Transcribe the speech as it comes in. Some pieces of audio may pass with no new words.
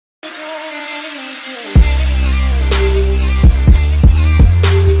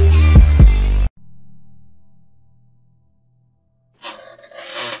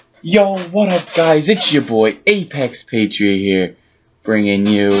Yo, what up guys, it's your boy Apex Patriot here, bringing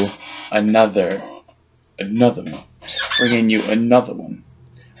you another one,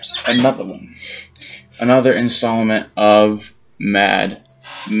 another installment of Mad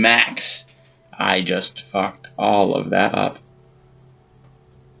Max. I just fucked all of that up.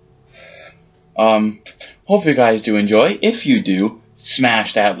 Hope you guys do enjoy. If you do,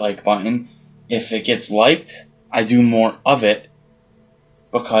 smash that like button. If it gets liked, I do more of it.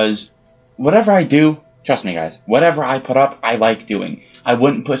 Because whatever I do, trust me guys, whatever I put up, I like doing. I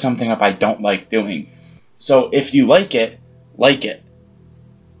wouldn't put something up I don't like doing. So if you like it, like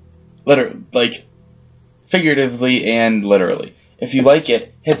figuratively and literally. If you like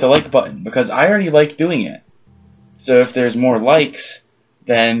it, hit the like button, because I already like doing it. So if there's more likes,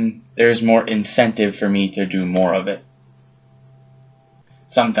 then there's more incentive for me to do more of it.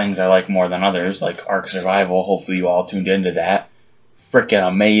 Some things I like more than others, like Ark Survival. Hopefully you all tuned into that. Freaking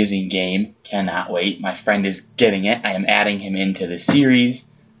amazing game. Cannot wait. My friend is getting it. I am adding him into the series.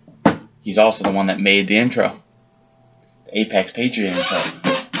 He's also the one that made the intro. The Apex Patriot intro.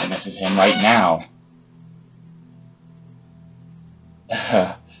 And this is him right now.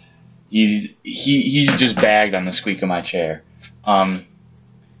 he just bagged on the squeak of my chair.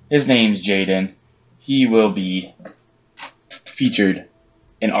 His name's Jaden. He will be featured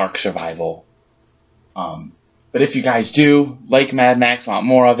in Ark Survival. But if you guys do like Mad Max, want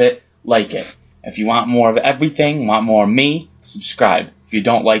more of it, like it. If you want more of everything, want more of me, subscribe. If you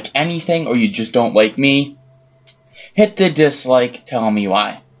don't like anything or you just don't like me, hit the dislike, tell me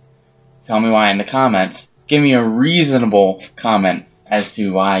why. Tell me why in the comments. Give me a reasonable comment as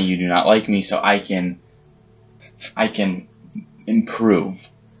to why you do not like me so I can improve.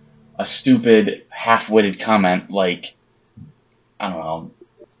 A stupid, half-witted comment like, I don't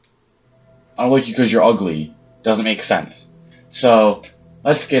like you because you're ugly. Doesn't make sense. So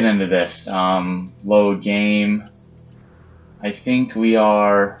let's get into this. Load game. I think we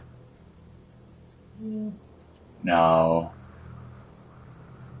are. No.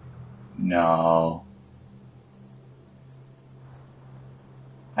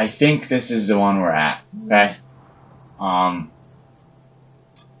 I think this is the one we're at. Okay.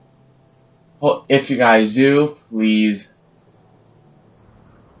 If you guys do, please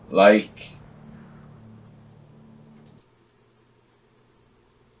like.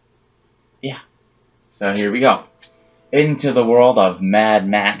 Yeah. So here we go. Into the world of Mad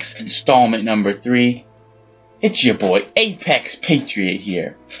Max installment number 3. It's your boy Apex Patriot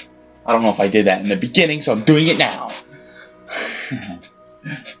here. I don't know if I did that in the beginning, so I'm doing it now.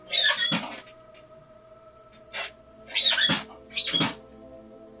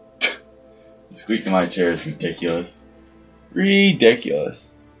 The squeak in my chair is ridiculous. Ridiculous.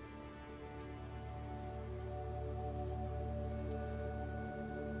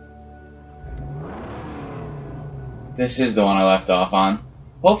 This is the one I left off on.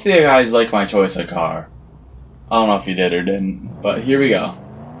 Hopefully you guys like my choice of car. I don't know if you did or didn't, but here we go.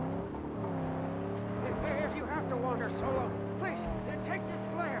 If you have to wander solo, please take this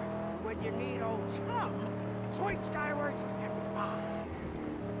flare. When you need old chum, point skywards and be fine.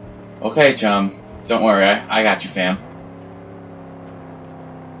 Okay, chum. Don't worry, I got you, fam.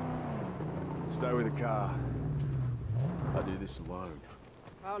 Stay with the car. I do this alone.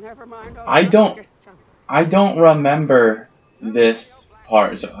 Well, never mind. I don't remember this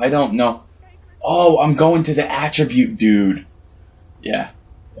part, so I don't know. Oh, I'm going to the attribute dude. Yeah.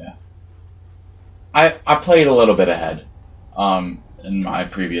 I played a little bit ahead, in my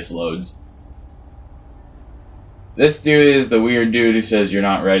previous loads. This dude is the weird dude who says you're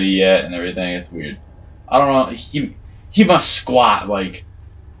not ready yet and everything. It's weird. I don't know. He must squat like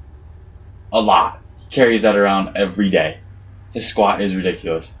a lot. He carries that around every day. His squat is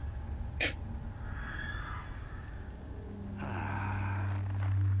ridiculous.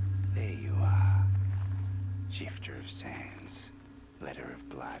 There you are. Shifter of sands, letter of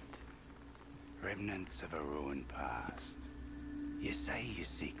blood, remnants of a ruined past. You say you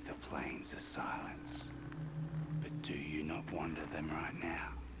seek the plains of silence, but do you not wander them right now?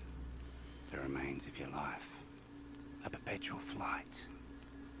 The remains of your life, a perpetual flight,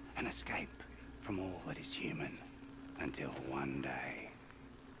 an escape from all that is human, until one day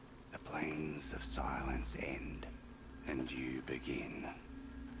the plains of silence end and you begin.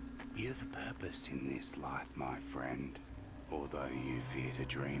 You've a purpose in this life, my friend, although you fear to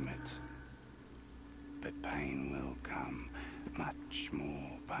dream it. But pain will come, much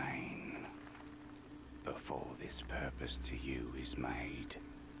more pain, before this purpose to you is made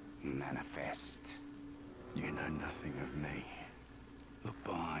manifest. You know nothing of me. Look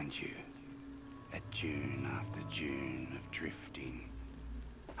behind you, at dune after dune of drifting,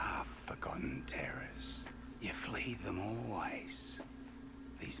 half-forgotten terrors. You flee them always.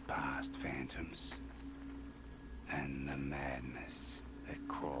 These past phantoms. And the madness that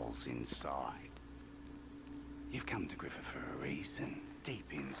crawls inside. You've come to Griffith for a reason.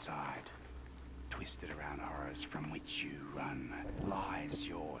 Deep inside, twisted around horrors from which you run, lies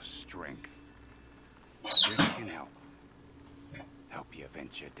your strength. Griffith can help. Help you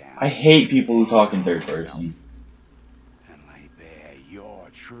venture down. I hate people who talk in third person. And lay bare your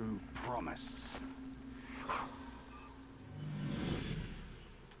true promise.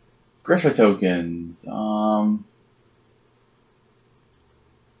 Griffith tokens.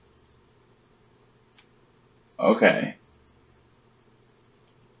 Okay.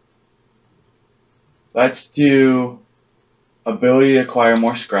 Let's do ability to acquire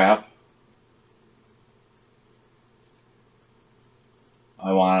more scrap.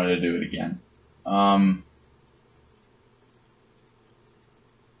 I wanted to do it again.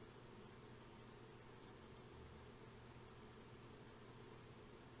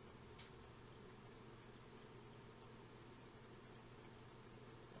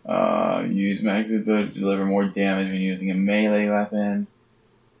 Use Max's ability to deliver more damage when using a melee weapon.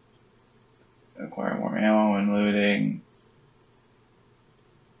 Acquire more ammo when looting.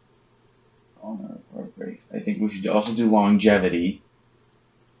 Oh no, I think we should also do longevity.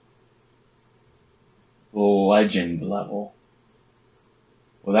 Legend level.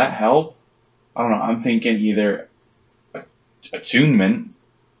 Will that help? I don't know. I'm thinking either attunement,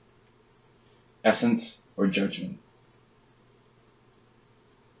 essence, or judgment.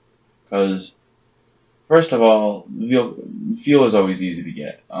 Because, first of all, feel is always easy to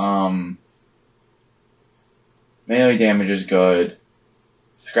get. Melee damage is good.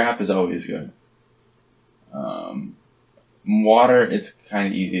 Scrap is always good. Water, it's kind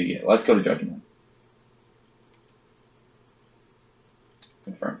of easy to get. Let's go to judgment.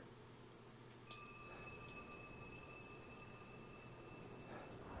 Confirm.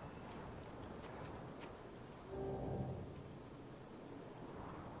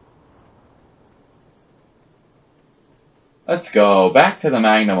 Let's go back to the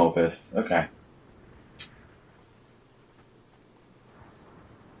magnum opus. Okay.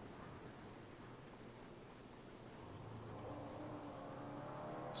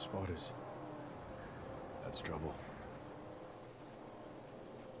 Spotters. That's trouble.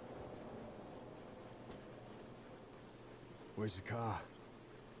 Where's the car?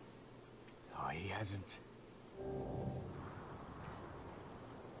 Oh, he hasn't.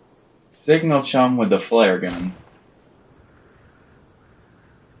 Signal chum with the flare gun.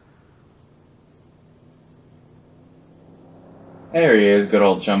 There he is, good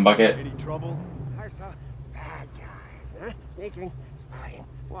old chum bucket. Any trouble? I saw bad guys, huh? Sneaking, spying,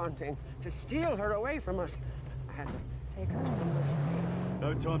 wanting to steal her away from us. I had to take her somewhere safe.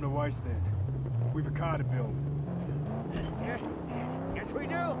 No time to waste then. We've a car to build. Yes, we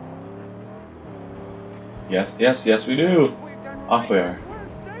do. Yes, we do. We've done Off we are. righteous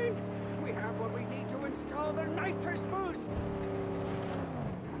work, Saint. We have what we need to install the nitrous boost.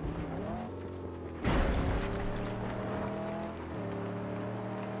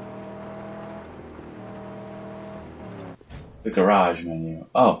 The garage menu.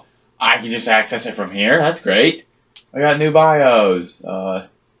 Oh, I can just access it from here? That's great. I got new bios. Wow,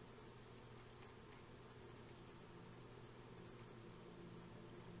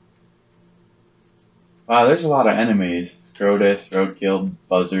 there's a lot of enemies. Scrotus, Roadkill,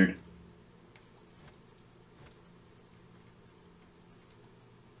 Buzzard.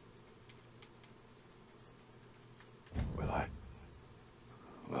 Will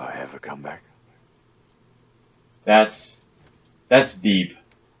I ever come back? That's deep.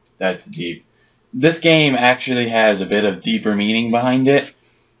 That's deep. This game actually has a bit of deeper meaning behind it.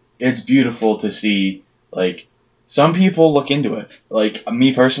 It's beautiful to see, like, some people look into it. Like,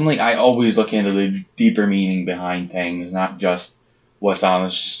 me personally, I always look into the deeper meaning behind things, not just what's on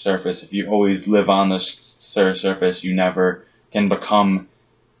the surface. If you always live on the surface, you never can become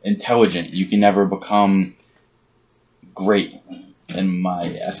intelligent. You can never become great, in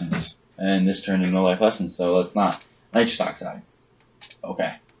my essence. And this turned into a life lesson, so let's not. Nitrous oxide.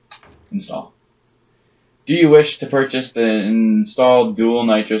 Okay. Install. Do you wish to purchase the installed dual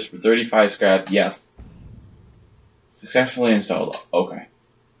nitrous for 35 scrap? Yes. Successfully installed. Okay.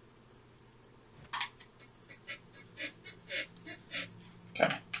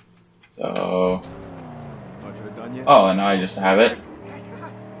 Okay. So. Nitro done yet? Oh, and now I just have it. Yes,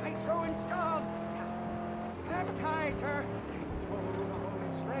 nitro installed. Baptize her. Oh,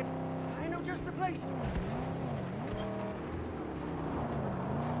 holy thread. I know just the place.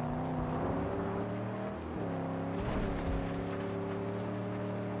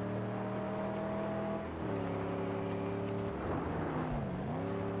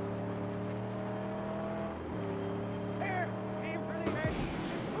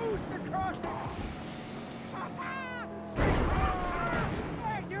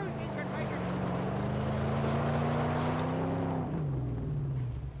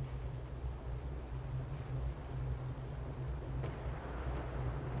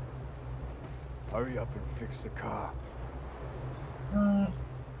 Hurry up and fix the car.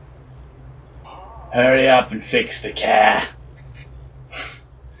 Hurry up and fix the car.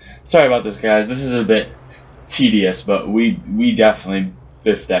 Sorry about this, guys. This is a bit tedious, but we definitely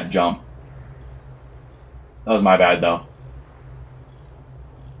biffed that jump. That was my bad, though.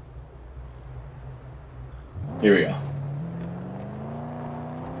 Here we go.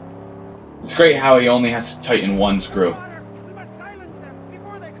 It's great how he only has to tighten one screw. We must silence them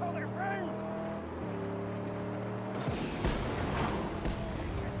before they call their friends.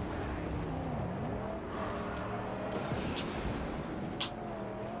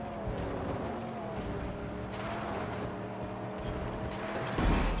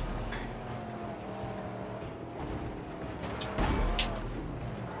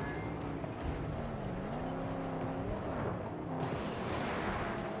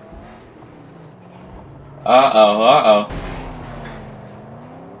 Uh-oh, uh-oh.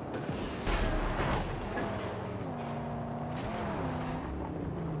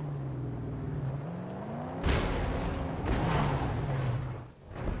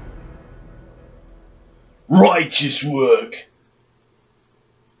 Righteous work.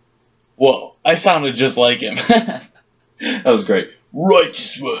 Whoa, I sounded just like him. That was great.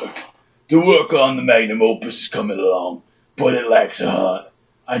 Righteous work. The work on the magnum opus is coming along, but it lacks a heart.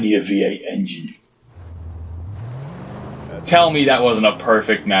 I need a V8 engine. Tell me that wasn't a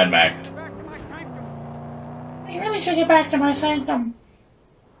perfect Mad Max. Back to my sanctum. I really should get back to my sanctum.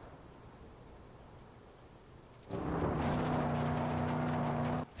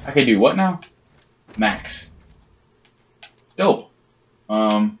 I can do what now? Max. Dope.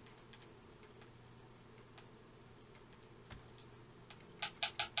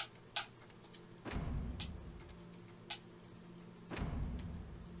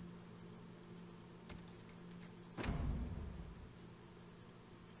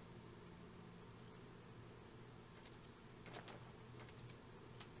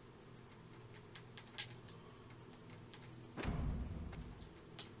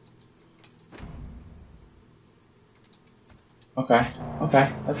 Okay,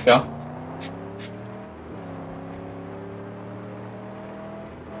 okay, let's go.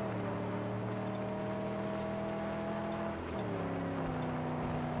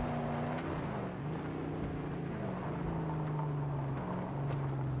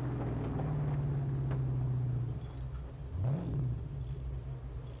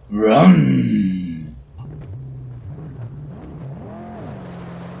 Run!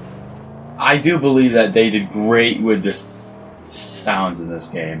 I do believe that they did great with this sounds in this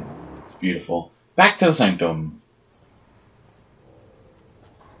game. It's beautiful. Back to the sanctum.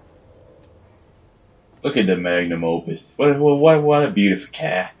 Look at the magnum opus. What a beautiful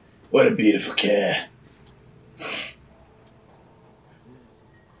car. What a beautiful car.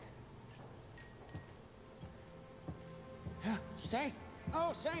 Saint,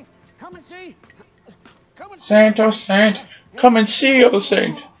 oh Saint, come and see. Come and Saint, oh Saint, come and see, oh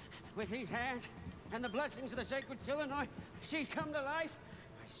Saint. With these hands and the blessings of the sacred Illinois, she's come to life.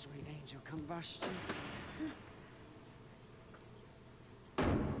 My sweet angel combustion.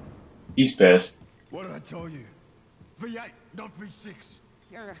 He's pissed. What did I tell you? V8, not V6.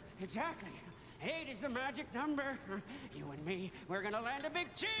 You're exactly. 8 is the magic number. You and me, we're gonna land a big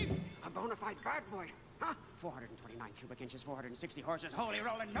chief. A bona fide bad boy. Huh? 429 cubic inches, 460 horses, holy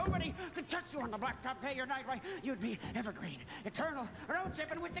rolling. Nobody could touch you on the blacktop day or night. Right? You'd be evergreen, eternal, road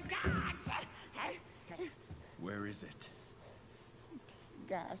tripping with the gods. Where is it?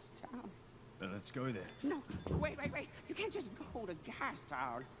 Gas town. Let's go there. No, wait. You can't just go to Gas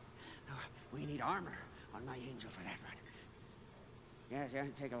Town. No, we need armor on my angel for that run. Yeah,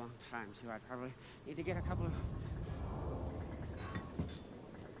 it'd take a long time, too. I'd probably need to get a couple of...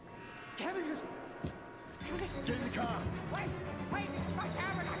 Cabbages! Get in the car. Wait! My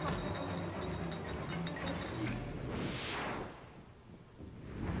cabinet!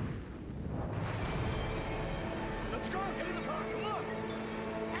 Let's go. Get in the car. Come on.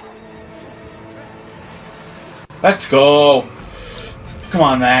 Let's go. Come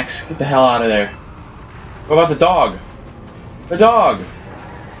on, Max. Get the hell out of there. What about the dog? The dog!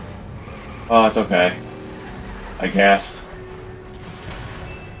 Oh, it's okay. I guess.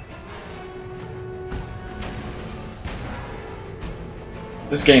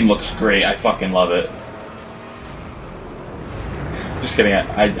 This game looks great. I fucking love it. Just kidding.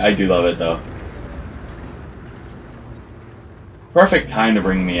 I do love it, though. Perfect time to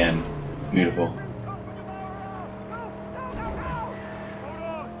bring me in. It's beautiful.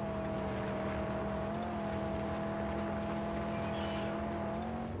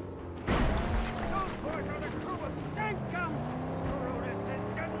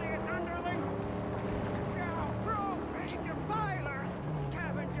 Defilers!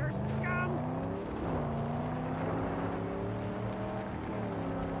 Scavenger scum!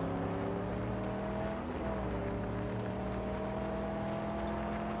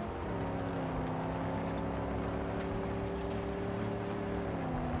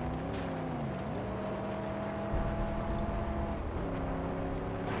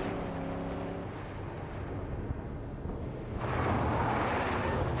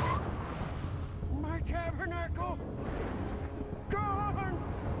 My tabernacle! Gone!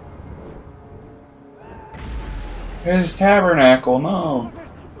 His tabernacle, no.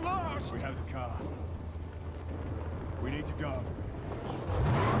 Lost! We have the car. We need to go.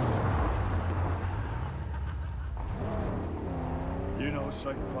 You know a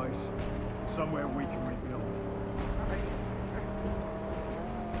safe place? Somewhere we can rebuild.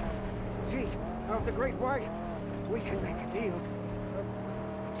 Jeet, of the Great White, we can make a deal.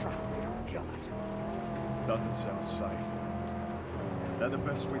 Trust me, don't kill us. Doesn't sound safe. That the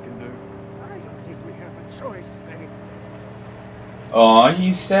best we can do? I don't think we have a choice, Zane. Aw,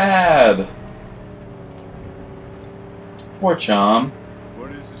 he's sad. Poor Chom.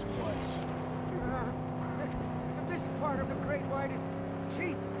 What is this place? This part of the Great White is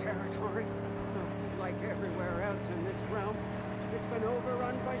Jeet's territory. Like everywhere else in this realm, it's been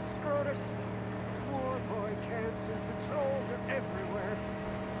overrun by Scrotus. War boy camps and patrols are everywhere.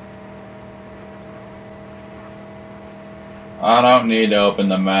 I don't need to open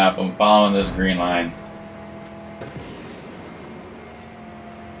the map. I'm following this green line.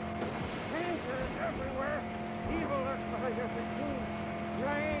 Cancer is everywhere. Evil lurks behind every tomb.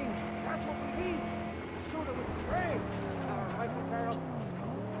 Range, that's what we need. A shooter with some range. Rifle barrel,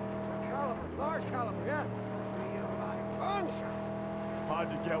 scope, a caliber, large caliber, yeah. Real live long shot. Hard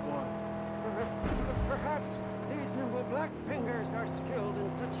to get one. Perhaps these nimble black fingers are skilled in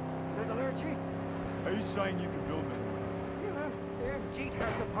such metallurgy. Are you saying you can build me? If Jeet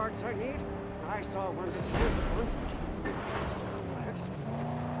has the parts I need, I saw one dismantled once. It's complex.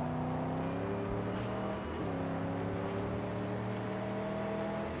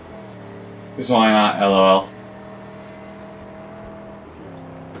 Because why not, LOL.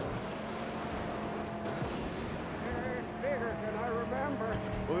 It's bigger than I remember.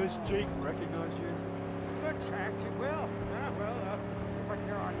 Will this Jeep recognize you? Good chance it will. But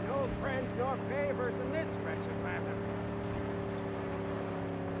there are no friends nor favors in this wretched land.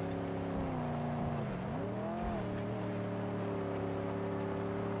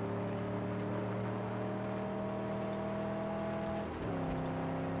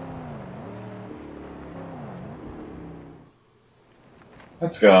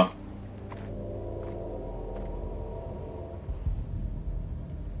 Let's go.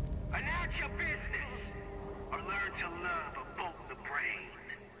 Announce your business, or learn to love a bolt in the brain.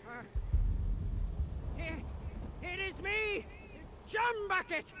 It is me,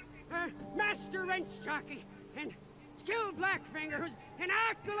 Jumbucket, Master Wrench Jockey, and skilled Blackfinger, who's an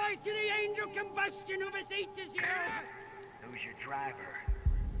acolyte to the angel combustion who beseeches you. Who's your driver?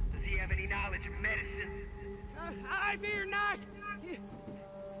 Does he have any knowledge of medicine? I fear not.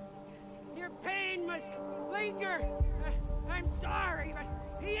 Your pain must linger. I'm sorry, but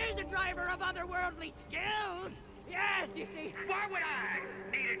he is a driver of otherworldly skills. Yes, you see. Why would I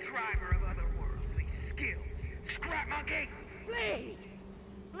need a driver of otherworldly skills? Scrap monkey!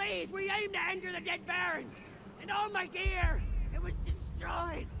 Please, we aim to enter the Dead Barrens, and all my gear, it was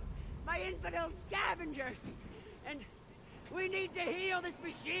destroyed by infidel scavengers, and we need to heal this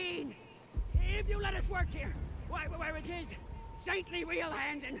machine. If you let us work here, why with his saintly wheel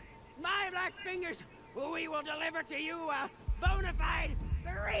hands and my black fingers, we will deliver to you a bona fide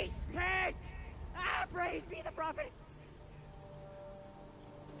grease pit. Praise be the prophet.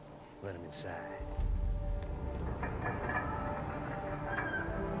 Let him inside.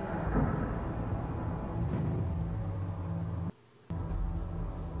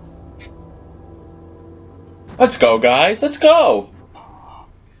 Let's go, guys. Let's go.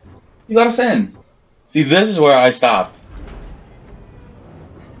 You let us in. See, this is where I stopped.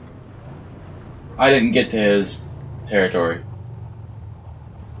 I didn't get to his territory.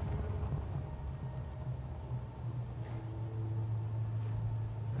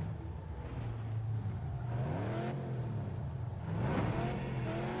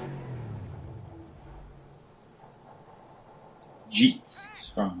 Jeets,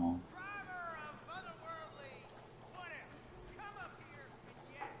 stronghold.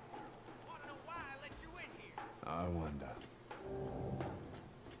 I wonder.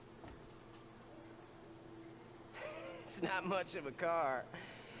 It's not much of a car.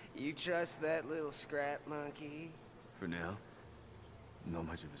 You trust that little scrap monkey? For now, not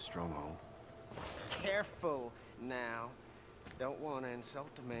much of a stronghold. Careful. Now, don't want to insult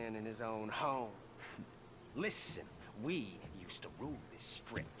a man in his own home. Listen, we used to rule this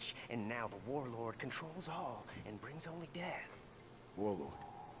stretch, and now the warlord controls all and brings only death. Warlord.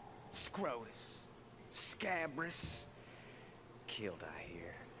 Scrotus, scabrous, killed, I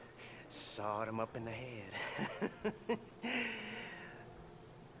hear. Sawed him up in the head.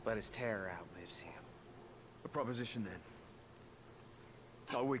 But his terror outlives him. A proposition then.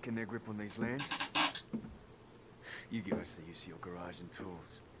 I'll weaken their grip on these lands. You give us the use of your garage and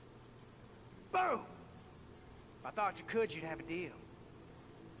tools. Boom! If I thought you could, you'd have a deal.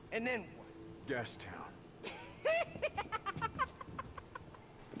 And then what? Gastown.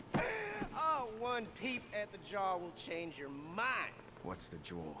 Oh, one peep at the jaw will change your mind. What's the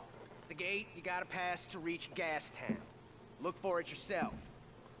jaw? It's a gate you gotta pass to reach Gastown. Look for it yourself.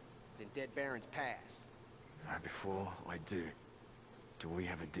 It's in Dead Baron's Pass. Before I do we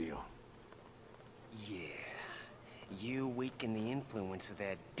have a deal? Yeah. You weaken the influence of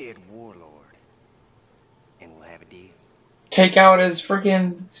that dead warlord. And we'll have a deal. Take out his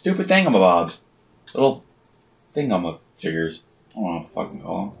freaking stupid thingamabobs. Little thingamajiggers. I don't know what to fucking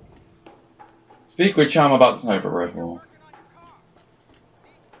call them. Speak with Chum about the sniper rifle.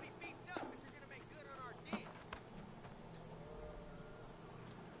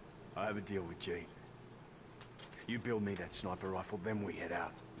 I have a deal with Jade. You build me that sniper rifle, then we head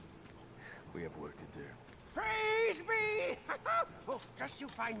out. We have work to do. Praise be! Oh, just you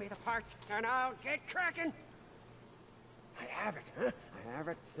find me the parts, and I'll get cracking. I have it, huh? I have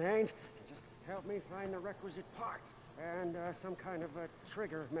it, Saint. Just help me find the requisite parts and some kind of a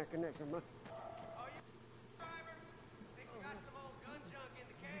trigger mechanism. Oh, you driver? Think you got some old gun junk in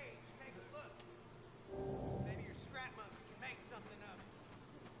the cage? Take a look. Maybe your scrap monkey can make something of it.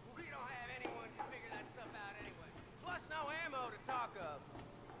 We don't have anyone who can figure that stuff out anyway. Plus no ammo to talk of.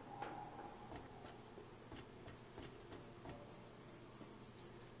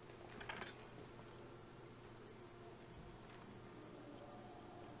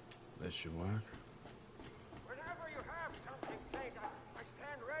 This should work. Whenever you have something, Saint, I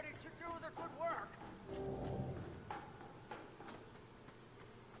stand ready to do the good work.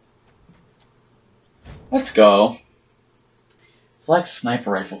 Let's go. Select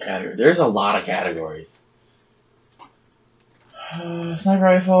sniper rifle category. There's a lot of categories. Sniper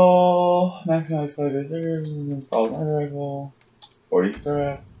rifle, maximum explosive triggers, installed sniper rifle, 40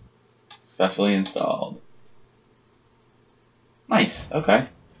 strap, successfully installed. Nice, okay.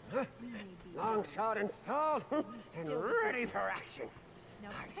 Long shot installed and ready for action. No,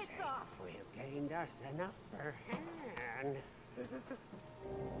 I piss say, off. we've gained us an upper hand.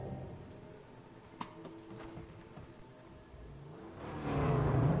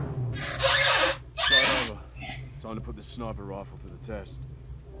 Start over. Time to put the sniper rifle to the test.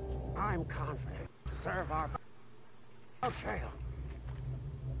 I'm confident. Serve our fail.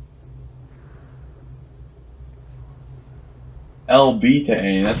 L beta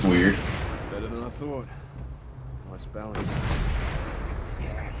aim, that's weird. Better than I thought. Nice balance.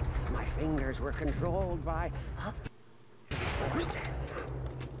 Yes, my fingers were controlled by forces.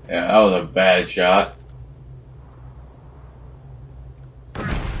 Yeah, that was a bad shot.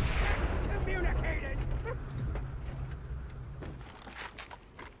 Communicated.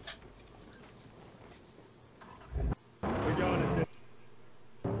 We're going to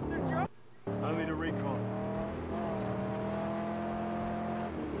only to recon.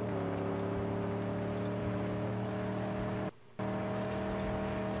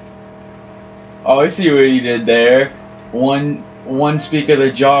 Oh, I see what he did there. One speak of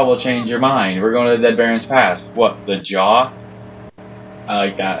the jaw will change your mind. We're going to the Dead Baron's Pass. What, the jaw? I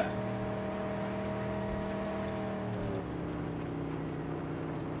like that.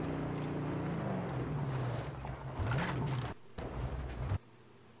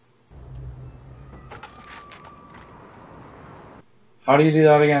 How do you do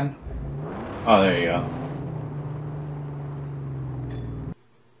that again? Oh, there you go.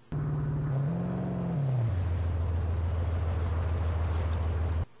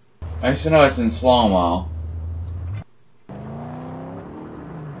 Nice to know it's in slow-mo.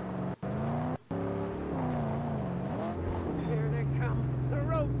 Here they come, the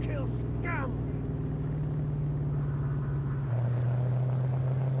roadkill scum.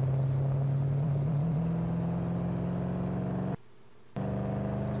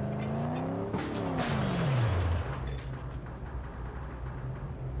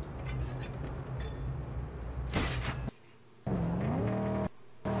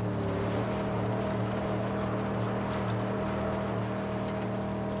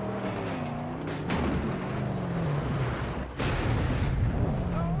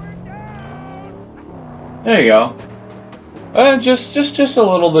 There you go. Just a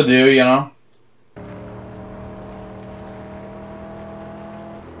little to do, you know.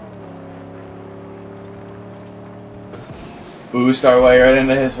 Boost our way right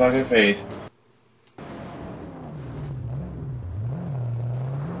into his fucking face.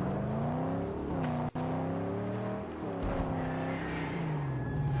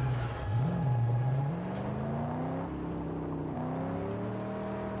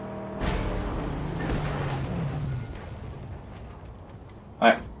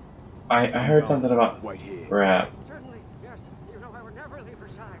 I heard something about scrap. Certainly, yes. You know I would never leave her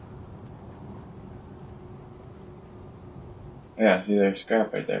side. Yeah, see, there's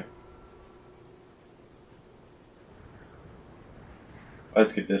scrap right there.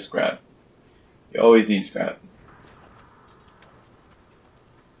 Let's get this scrap. You always need scrap.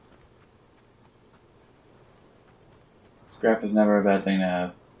 Scrap is never a bad thing to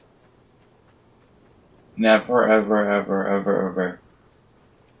have. Never, ever, ever, ever, ever.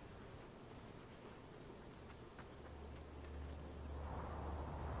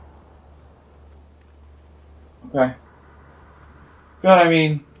 Okay. Good, I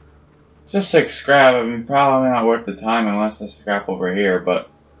mean, just 6 scrap. I mean, probably not worth the time unless there's scrap over here, but...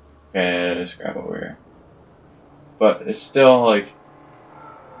 Okay, there's scrap over here. But it's still, like...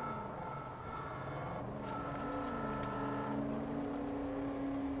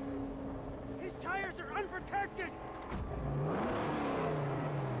 His tires are unprotected.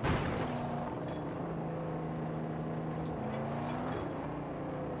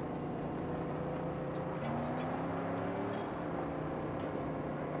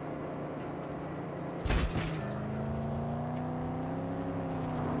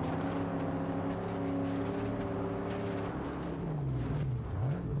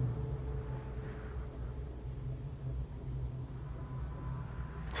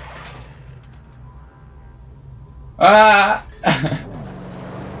 Ah!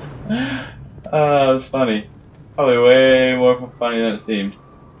 It's funny. Probably way more funny than it seemed.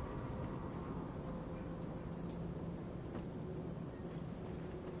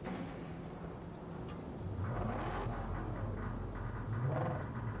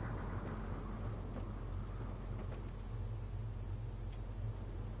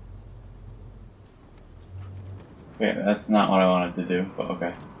 Okay, that's not what I wanted to do, but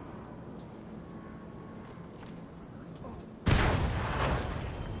okay.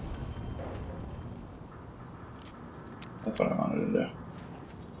 That's what I wanted to do.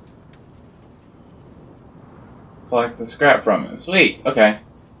 Collect the scrap from it. Sweet, okay.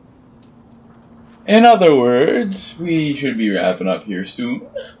 In other words, we should be wrapping up here soon.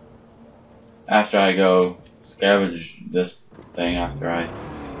 After I go scavenge this thing after I...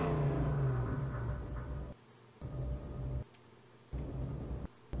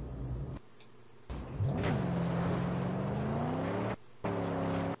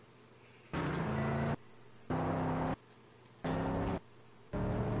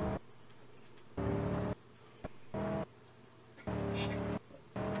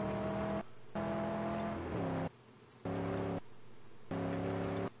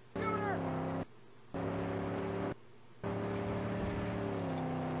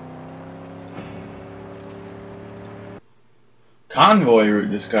 Convoy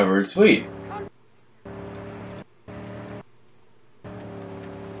route discovered. Sweet.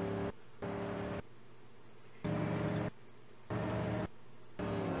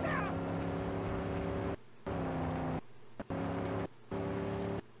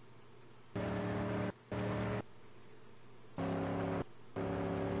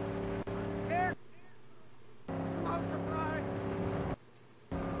 Scared. Multiply.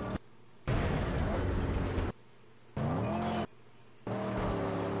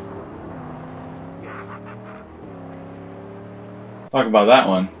 Talk about that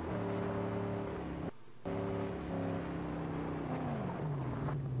one.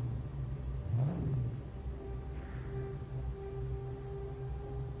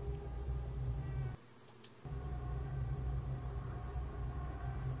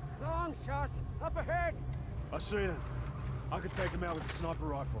 Long shots up ahead. I see them. I can take them out with a sniper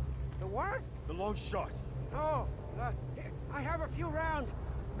rifle. The what? The long shot. Oh, I have a few rounds.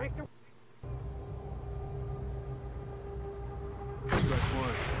 Make them. That's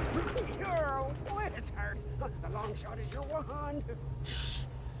one. You're a wizard. The long shot is your one.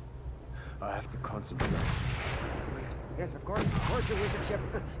 I have to concentrate. Yes, of course, your wizardship.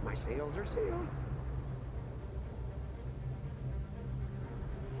 My sails are sealed.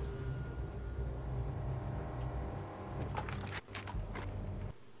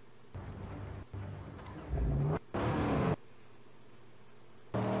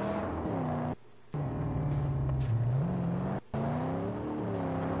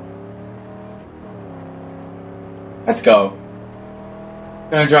 Let's go.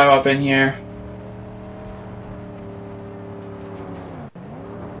 Gonna drive up in here.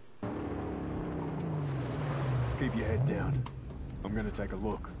 Keep your head down. I'm gonna take a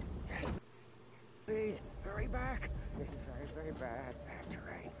look. Please, hurry back. This is very, very bad. Bad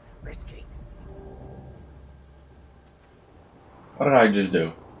terrain. Risky. What did I just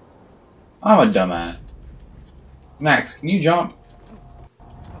do? I'm a dumbass. Max, can you jump?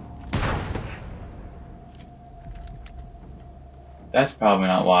 That's probably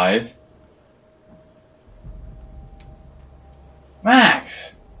not wise.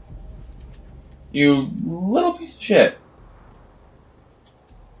 Max! You little piece of shit.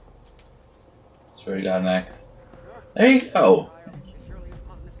 That's what we got next. There you go. Surely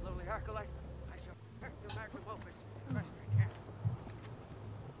upon this lowly acolyte, I shall perfect the magnum opus as best I can.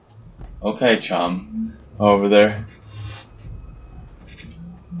 Okay, chum. Over there.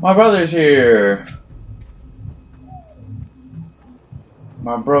 My brother's here.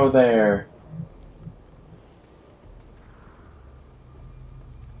 My bro there.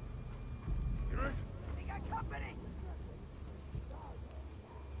 We got company.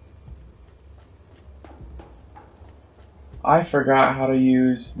 I forgot how to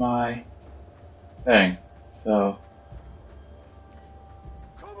use my thing, so.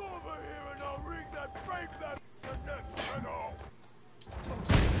 Come over here and I'll ring that break that head off.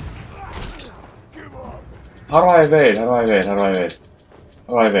 Give up. How do I evade? How do I evade? How do I evade?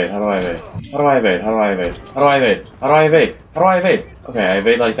 How do I evade? How do I evade? How do I evade? How do I evade? How do I evade? How do I evade? How do I evade? Okay, I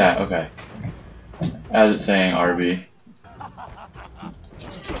evade like that. Okay. As it's saying RB.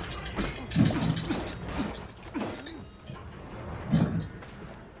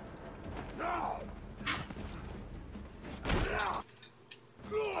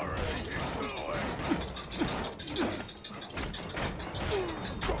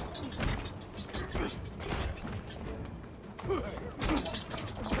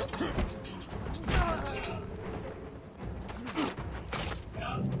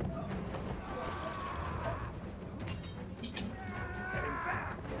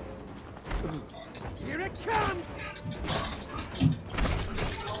 Here it comes.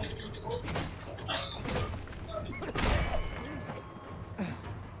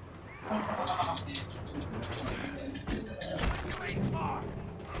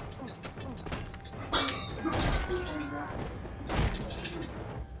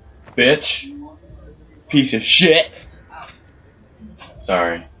 Bitch. Piece of shit.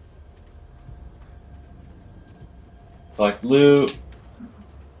 Sorry. Collect loot.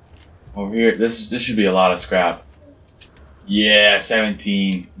 Over here, this should be a lot of scrap. Yeah,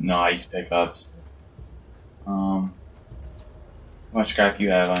 17 nice pickups. How much scrap you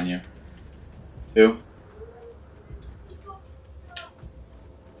have on you? 2?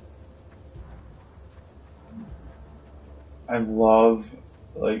 I love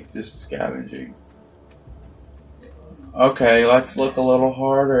like just scavenging. Okay, let's look a little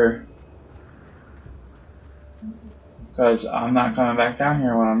harder. Because I'm not coming back down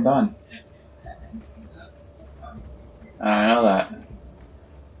here when I'm done. And I know that.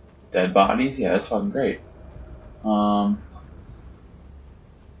 Dead bodies? Yeah, that's fucking great. Look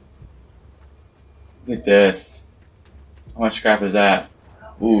at this. How much scrap is that?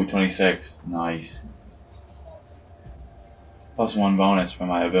 Ooh, 26. Nice. Plus 1 bonus for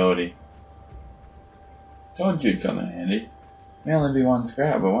my ability. Told you it'd come in handy. May only be 1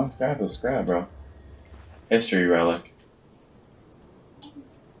 scrap, but 1 scrap is scrap, bro. History relic.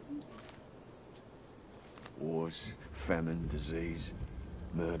 Wars, famine, disease,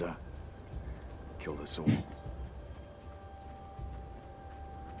 murder. Killed us all.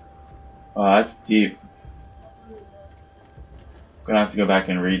 Oh, that's deep. Gonna have to go back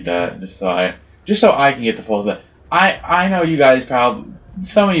and read that just so I can get the full thing. I know you guys probably,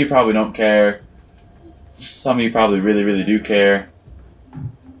 some of you probably don't care. Some of you probably really do care.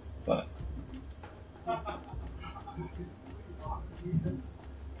 But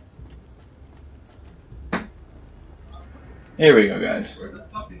here we go, guys.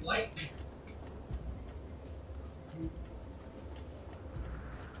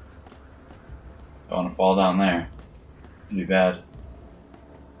 Don't want to fall down there. It'd be bad.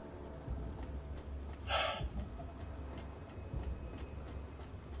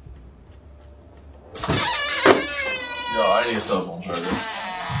 Yo, I need a cell phone charger.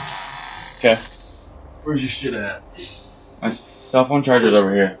 Okay. Where's your shit at? My cell phone charger's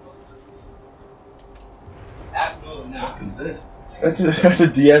over here. What is this? That's a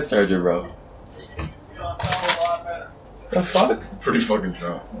DS charger, bro. The fuck? Pretty fucking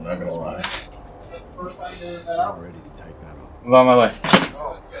strong, I'm not gonna lie. I'm ready to take that off. Move on my way.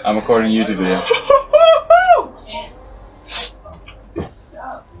 I'm recording a YouTube video.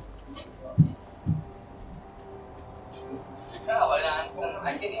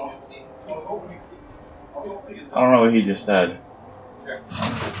 I don't know what he just said.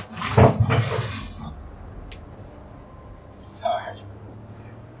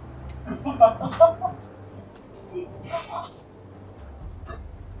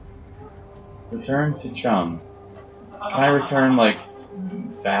 Return to Chum. Can I return, like,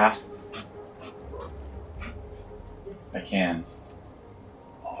 fast? I can.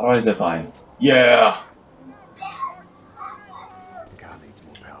 How do I zip line? Yeah! The car needs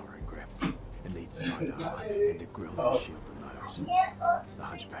more power and grip. It needs side armor and a grill to shield the nose. The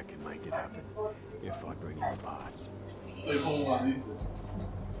hunchback can make it happen if I bring in the parts.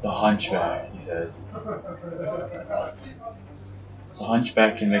 The hunchback, he says. The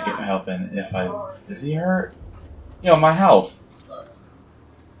hunchback can make it happen if I... Is he hurt? Yo, my health.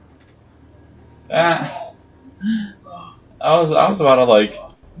 I was about to, like,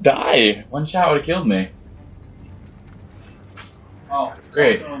 die. One shot would have killed me. Oh,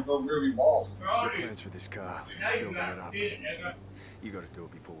 great. Your plans for this car, building it up. You gotta do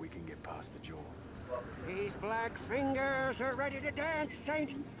it before we can get past the jaw. These black fingers are ready to dance,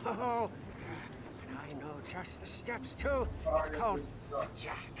 Saint. Oh, and I know just the steps too. It's called the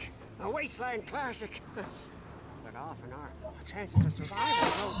Jack, a wasteland classic. But often our chances of survival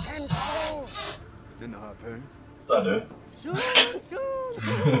go tenfold. Then the harpoon. Son, Soon, soon.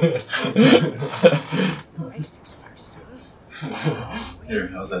 Basics first, huh? Here,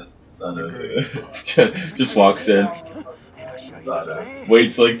 how's this? Son, Just walks in. And I'll show you the plan.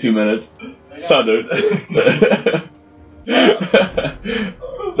 Waits like 2 minutes. Sundered.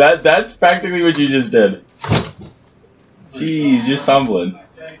 That's practically what you just did. Jeez, you're stumbling.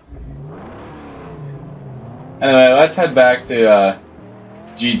 Anyway, let's head back to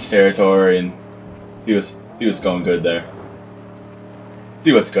Jeet's territory and see what's going good there.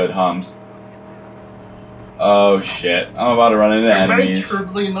 See what's good, Hums. Oh shit! I'm about to run into enemies.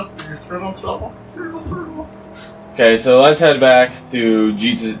 Okay, so let's head back to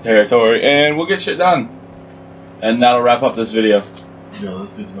Jeet's territory and we'll get shit done. And that'll wrap up this video. Yo,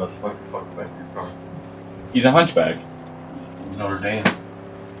 this dude's about to fuck back your car. He's a hunchback. He's Notre Dame.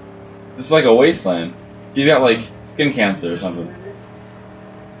 This is like a wasteland. He's got like skin cancer or something.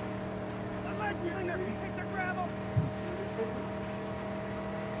 The lead slinger, hit the gravel.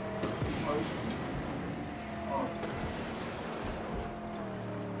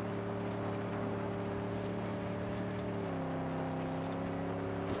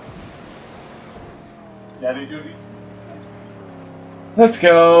 Let's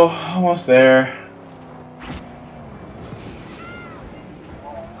go. Almost there.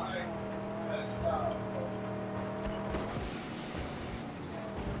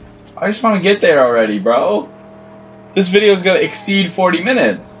 I just want to get there already, bro. This video is going to exceed 40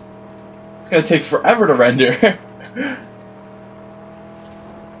 minutes. It's going to take forever to render.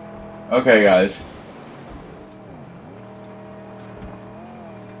 Okay, guys.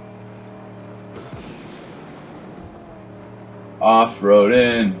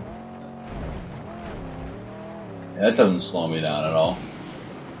 Off-roading. Yeah, that doesn't slow me down at all.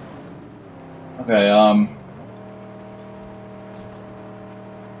 Okay,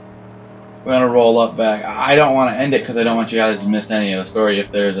 we're gonna roll up back. I don't want to end it because I don't want you guys to miss any of the story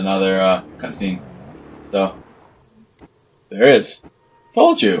if there's another cutscene. So, there is.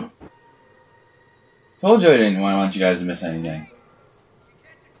 Told you. Told you I didn't want you guys to miss anything.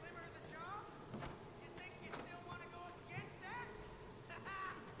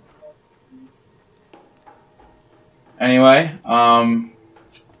 Anyway,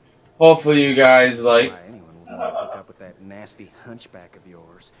 hopefully you guys like. Anyone will want to hook up with that nasty hunchback of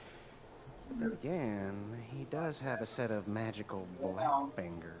yours. But then again, he does have a set of magical black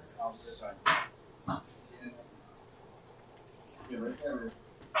fingers.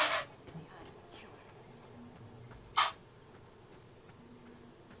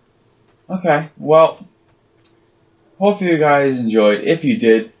 Okay, well, hopefully you guys enjoyed. If you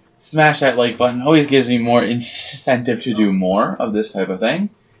did, smash that like button. Always gives me more incentive to do more of this type of thing.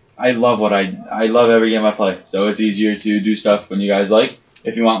 I love I love every game I play, so it's easier to do stuff when you guys like.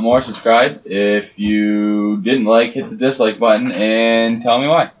 If you want more, subscribe. If you didn't like, hit the dislike button and tell me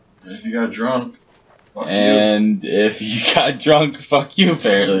why. If you got drunk, fuck and if you got drunk, fuck you,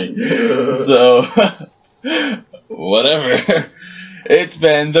 apparently. So, whatever. It's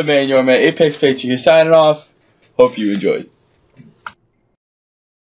been the man, your man, Apex Patriot, signing off. Hope you enjoyed.